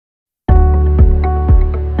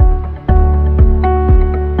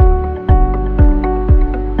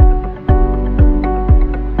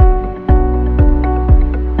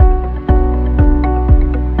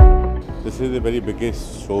the very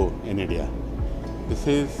biggest show in India. This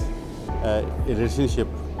is a relationship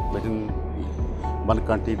between one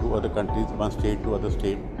country to other countries, one state to other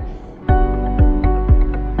state.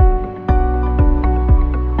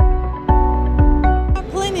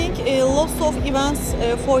 Planning lots of events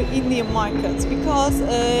for Indian markets because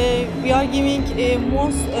we are giving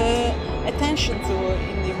most attention to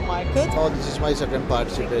Indian market. Oh, this is my second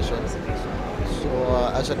participation.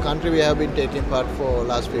 So as a country we have been taking part for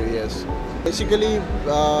last few years. Basically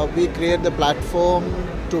we create the platform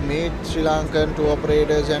to meet Sri Lankan tour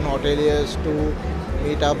operators and hoteliers to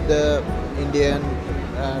meet up the Indian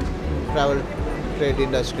travel trade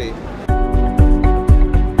industry.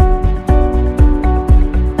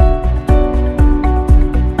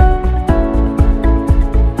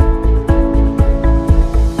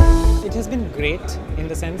 It has been great in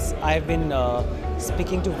the sense I've been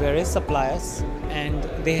speaking to various suppliers and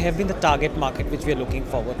they have been the target market which we are looking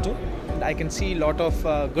forward to. I can see a lot of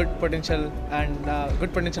good potential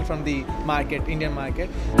from the market, Indian market.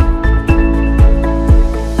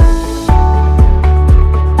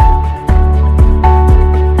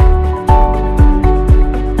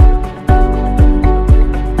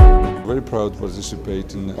 Very proud to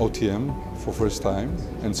participate in OTM for first time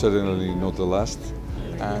and certainly not the last.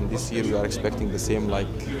 And this year we are expecting the same like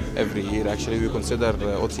every year. Actually, we consider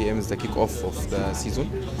OTM as the kick-off of the season.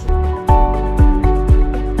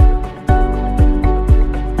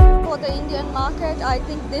 For the Indian market, I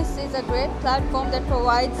think this is a great platform that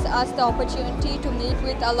provides us the opportunity to meet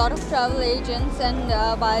with a lot of travel agents and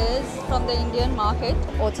buyers from the Indian market.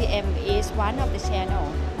 OTM is one of the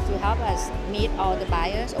channels to help us meet all the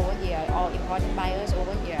buyers over here, all important buyers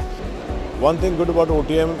over here. One thing good about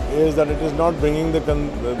OTM is that it is not bringing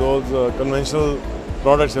those conventional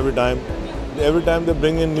products every time. Every time they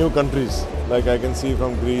bring in new countries, like I can see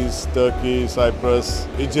from Greece, Turkey, Cyprus,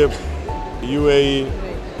 Egypt, UAE.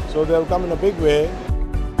 So they have come in a big way.